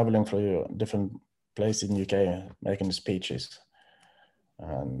traveling through different places in UK, making speeches.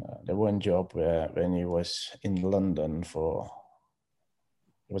 And there was one job when he was in London it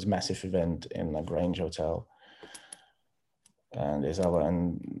was a massive event in a Grange Hotel. And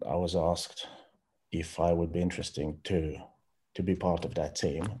I was asked if I would be interested to be part of that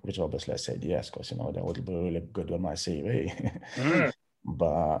team, which obviously I said yes, because, that would be really good on my CV.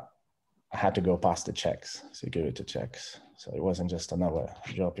 But I had to go past the checks, security checks. So it wasn't just another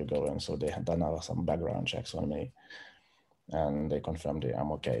job you go in. So they had done some background checks on me. And they confirmed it,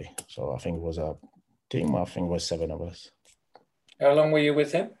 I'm okay. So I think it was a team, I think it was 7 of us. How long were you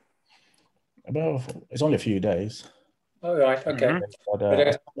with him? It's only a few days. Oh, right, okay.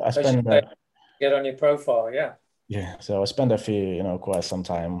 But I spent... get on your profile, yeah. Yeah, so I spent quite some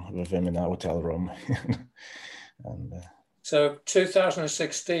time with him in a hotel room. So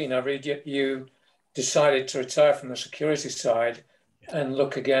 2016, I read you decided to retire from the security side and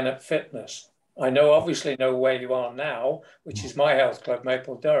look again at fitness. I obviously know where you are now, which is my health club,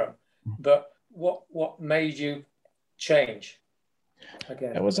 Maple Durham. But what made you change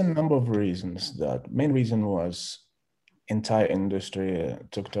again? There was a number of reasons. The main reason was entire industry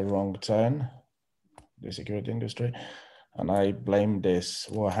took the wrong turn, the security industry. And I blame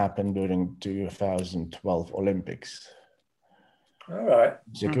what happened during 2012 Olympics. All right.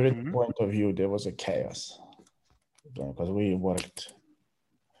 Security point of view, there was a chaos. Because we worked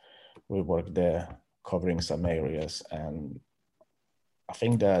there covering some areas, and I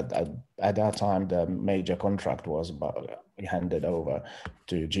think that at that time the major contract was handed over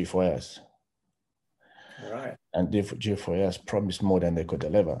to G4S. Right. And G4S promised more than they could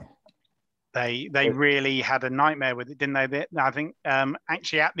deliver. They really had a nightmare with it, didn't they? I think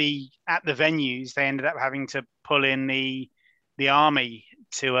actually at the venues they ended up having to pull in the army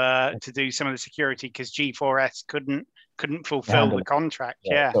to do some of the security because G4S couldn't fulfill the contract.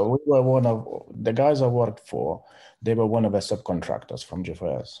 Yeah. So we were one of the guys I worked for. They were one of the subcontractors from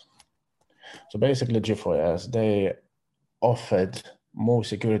G4S. So basically, G4S they offered more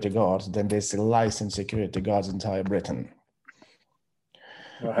security guards than they licensed security guards in entire Britain.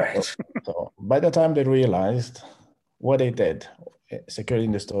 Right. So by the time they realized what they did, Security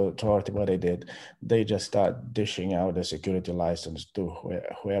Industry Authority, what they did, they just start dishing out the security license to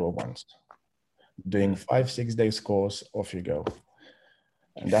whoever wants. Doing 5-6 days course, off you go.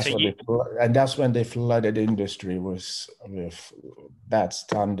 And that's when they flooded the industry with bad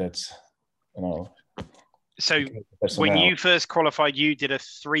standards, So when you first qualified, you did a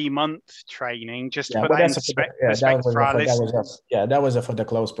 3-month training, just to put that in perspective for our listeners. That was for the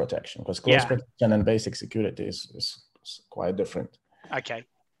close protection, because close protection and basic security is quite different. Okay.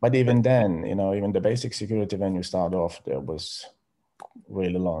 But even then, even the basic security when you start off, there was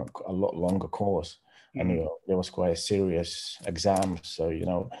really a lot longer course. And there was quite a serious exam. So,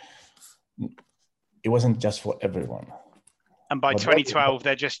 it wasn't just for everyone. And by 2012,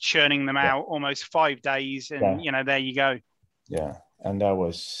 they're just churning them out almost 5 days. And, there you go. Yeah. And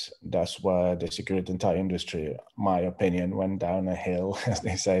that's where the security entire industry, my opinion, went down a hill, as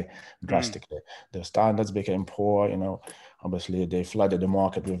they say, drastically. The standards became poor, obviously they flooded the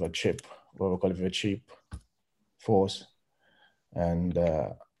market with what we call it, a cheap force. And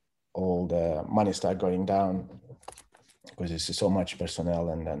all the money started going down because there's so much personnel,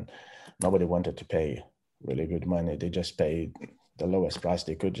 and then nobody wanted to pay really good money. They just paid the lowest price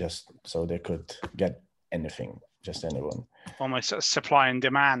they could just so they could get anything, just anyone. Almost sort of supply and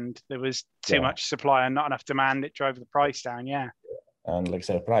demand. There was too much supply and not enough demand. It drove the price down, And like I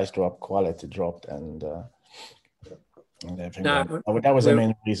said, price dropped, quality dropped, and And I think that was the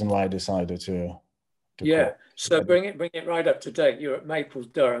main reason why I decided to yeah. So bring it right up to date. You're at Maples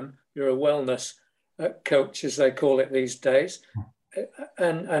Durham. You're a wellness coach, as they call it these days.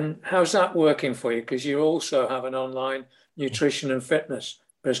 And how's that working for you? Because you also have an online nutrition and fitness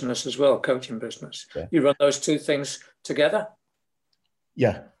business as well, coaching business. Yeah. You run those two things together?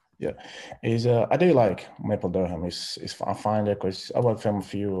 Yeah. I do like Maple Durham. I find it because I work from a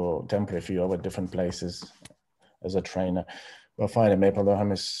few other different places as a trainer. But I find that Maple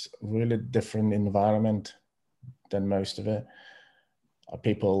Durham is a really different environment than most of it.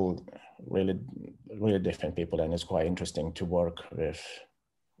 People really, really different people, and it's quite interesting to work with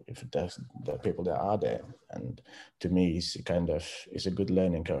the people that are there. And to me, it's a good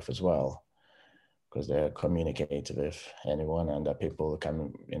learning curve as well, because they communicate with anyone, and that people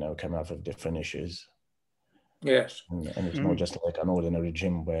can come out with different issues. Yes. And it's not just like an ordinary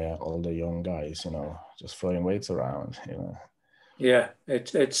gym where all the young guys, just throwing weights around, Yeah,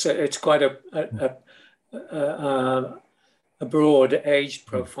 it's quite a broad age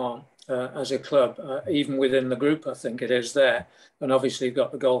profile as a club, even within the group. I think it is there, and obviously you've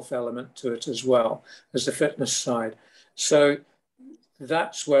got the golf element to it as well as the fitness side. So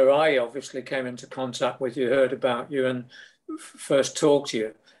that's where I obviously came into contact with you, heard about you, and first talked to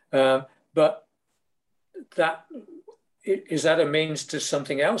you. But is that a means to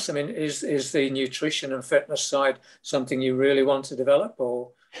something else? I mean, is the nutrition and fitness side something you really want to develop,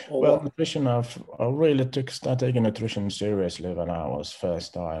 or well, what? Nutrition, I really started taking nutrition seriously when I was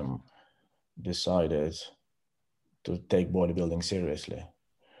first time decided to take bodybuilding seriously,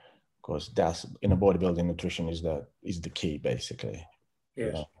 because that's in a bodybuilding, nutrition is the key basically.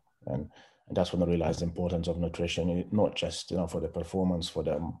 Yes. And that's when I realized the importance of nutrition, not just for the performance, for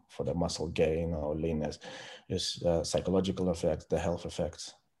the muscle gain or leanness, is the psychological effects, the health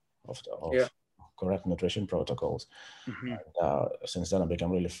effects of correct nutrition protocols. Mm-hmm. And, since then, I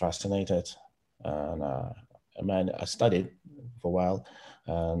became really fascinated, and I studied for a while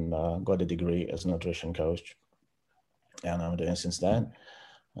and got a degree as a nutrition coach, and I'm doing since then,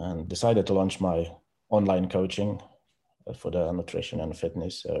 and decided to launch my online coaching for the nutrition and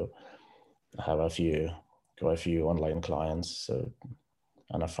fitness. So I have quite a few online clients.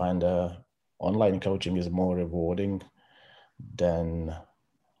 And I find online coaching is more rewarding than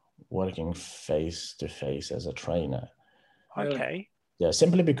working face to face as a trainer. Okay. Yeah,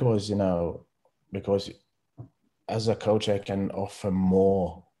 simply because as a coach, I can offer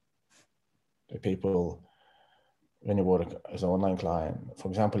more to people when you work as an online client. For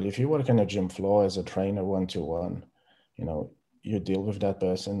example, if you work in a gym floor as a trainer one-to-one, you deal with that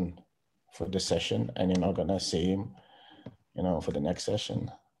person for the session, and you're not gonna see him, for the next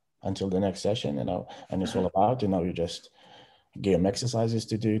session until the next session, and it's all about, you just give him exercises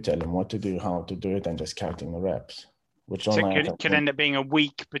to do, tell him what to do, how to do it, and just counting the reps. Which so could end up being a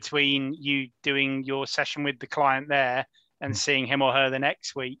week between you doing your session with the client there and seeing him or her the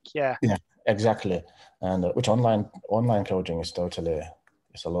next week. Yeah, exactly. And which online coaching is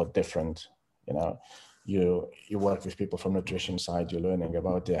it's a lot different. You work with people from nutrition side, you're learning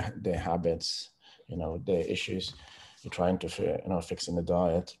about their habits, their issues. You're trying to fixing the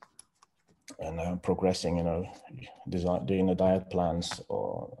diet and progressing, doing the diet plans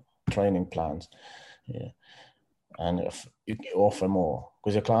or training plans. Yeah. And if you offer more,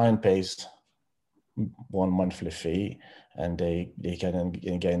 because the client pays one monthly fee, and they can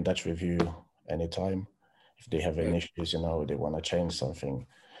get in touch with you anytime if they have any issues, they want to change something.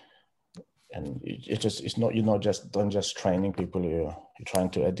 And you're not just training people, you're trying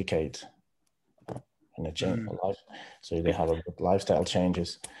to educate and a change life, so they have a good lifestyle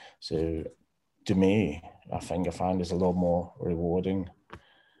changes. So to me, I find it's a lot more rewarding.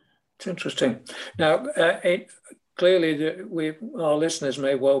 It's interesting. Now, clearly, our listeners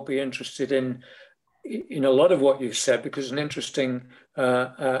may well be interested in a lot of what you've said, because it's an interesting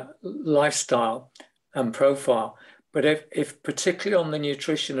lifestyle and profile. But if particularly on the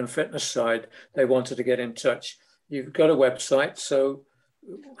nutrition and fitness side, they wanted to get in touch, you've got a website. So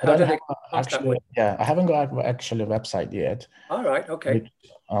how do they contact you? Yeah, I haven't got actually a website yet. All right, okay.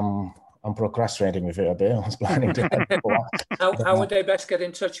 I'm procrastinating with it a bit. I was planning to. How would they best get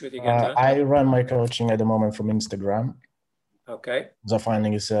in touch with you? I run my coaching at the moment from Instagram. Okay. So I'm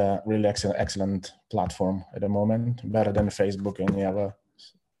finding it's a really excellent platform at the moment, better than Facebook and any other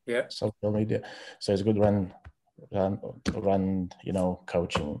social media. So it's good run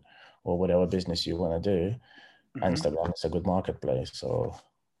coaching or whatever business you want to do. Instagram is a good marketplace, so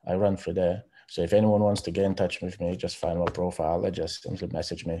I run through there. So if anyone wants to get in touch with me, just find my profile. Just simply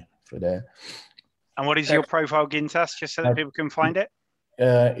message me through there. And what is your profile, Gintas, just so that people can find it?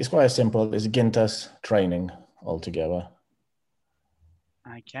 It's quite simple. It's Gintas training altogether.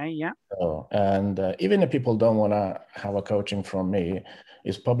 Okay, yeah. So, and even if people don't want to have a coaching from me,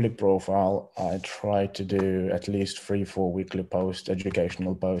 it's public profile. I try to do at least 3-4 weekly posts,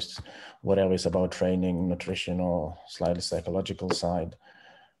 educational posts, whatever is about training, nutrition, or slightly psychological side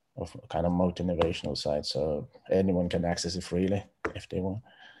of kind of motivational side. So anyone can access it freely if they want.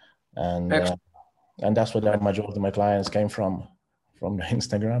 And that's where the majority of my clients came from the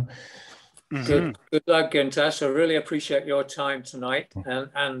Instagram. Good luck, Gintas. I really appreciate your time tonight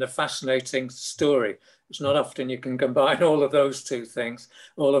and the fascinating story. It's not often you can combine all of those two things,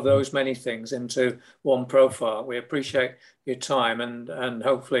 all of those many things into one profile. We appreciate your time, and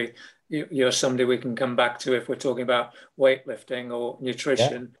hopefully you're somebody we can come back to if we're talking about weightlifting or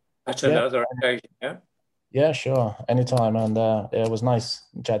nutrition at another occasion. Yeah. Yeah, sure. Anytime. And it was nice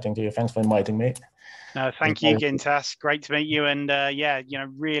chatting to you. Thanks for inviting me. No, thank you, Gintas. Great to meet you. And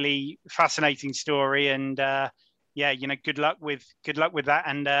really fascinating story. And good luck with that.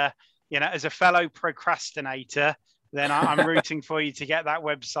 And as a fellow procrastinator, then I'm rooting for you to get that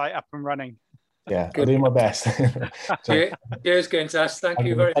website up and running. Yeah, I'll do my best. Cheers, Gintas. Thank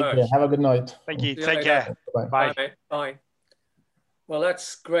you very much. Have a good night. Thank you. Take care. Bye. Bye. Well,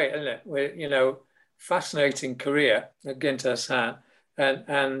 that's great, isn't it? We're, fascinating career that Gintas had,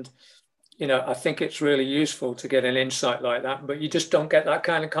 and I think it's really useful to get an insight like that, but you just don't get that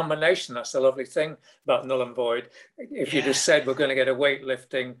kind of combination. That's the lovely thing about Null and Void. If you just said we're going to get a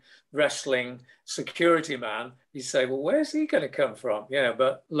weightlifting, wrestling security man, you say, well, where's he going to come from?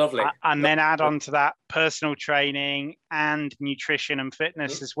 But lovely. And then add on to that personal training and nutrition and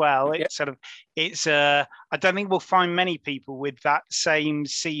fitness as well. It's I don't think we'll find many people with that same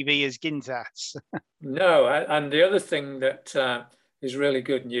CV as Gintas. No, and the other thing that is really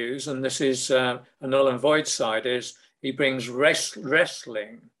good news, and this is a Null and Void side, is he brings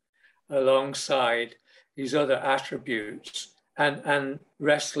wrestling alongside his other attributes, and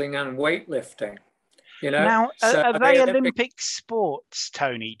wrestling and weightlifting. Now, are they Olympic sports,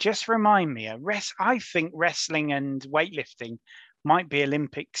 Tony? Just remind me. I think wrestling and weightlifting might be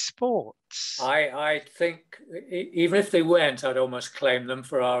Olympic sports. I think even if they weren't, I'd almost claim them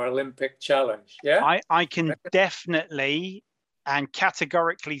for our Olympic challenge. Yeah, I can definitely and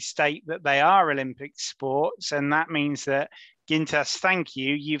categorically state that they are Olympic sports, and that means that, Gintas, thank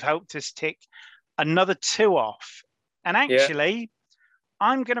you. You've helped us tick another 2 off. And actually,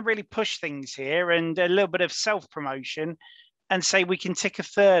 I'm going to really push things here and a little bit of self-promotion and say we can tick a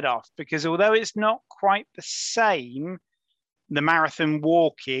 3rd off, because although it's not quite the same, the marathon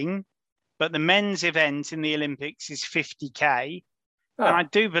walking, but the men's event in the Olympics is 50K. And I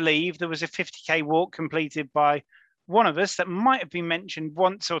do believe there was a 50K walk completed by one of us that might have been mentioned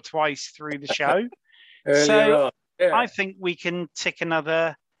once or twice through the show. I think we can tick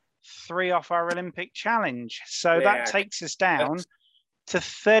another 3 off our Olympic challenge. So that takes us down to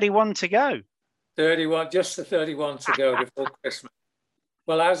 31 to go. 31, just the 31 to go before Christmas.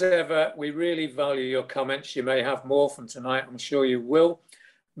 Well, as ever, we really value your comments. You may have more from tonight. I'm sure you will.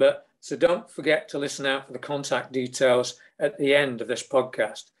 So don't forget to listen out for the contact details at the end of this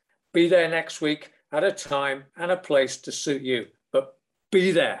podcast. Be there next week at a time and a place to suit you, but be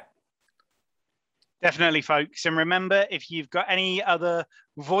there. Definitely, folks. And remember, if you've got any other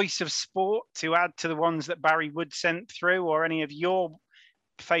voice of sport to add to the ones that Barry Wood sent through, or any of your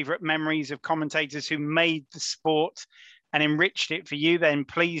favorite memories of commentators who made the sport and enriched it for you, then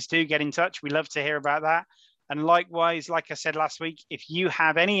please do get in touch. We love to hear about that. And likewise, like I said last week, if you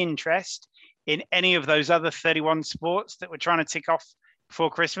have any interest in any of those other 31 sports that we're trying to tick off before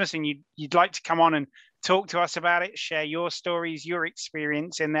Christmas, and you'd like to come on and talk to us about it, share your stories, your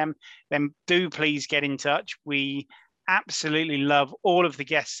experience in them, then do please get in touch. We absolutely love all of the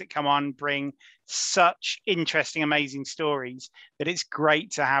guests that come on, bring such interesting, amazing stories that it's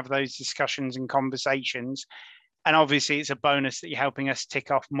great to have those discussions and conversations. And obviously it's a bonus that you're helping us tick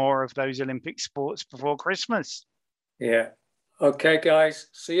off more of those Olympic sports before Christmas. Yeah. Okay, guys.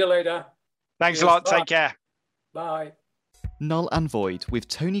 See you later. Thanks a lot. Take care. Bye. Null and Void with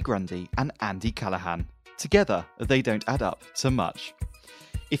Tony Grundy and Andy Callahan. Together, they don't add up to much.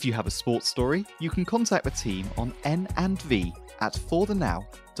 If you have a sports story, you can contact the team on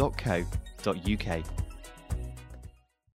n&v@forthenow.co.uk.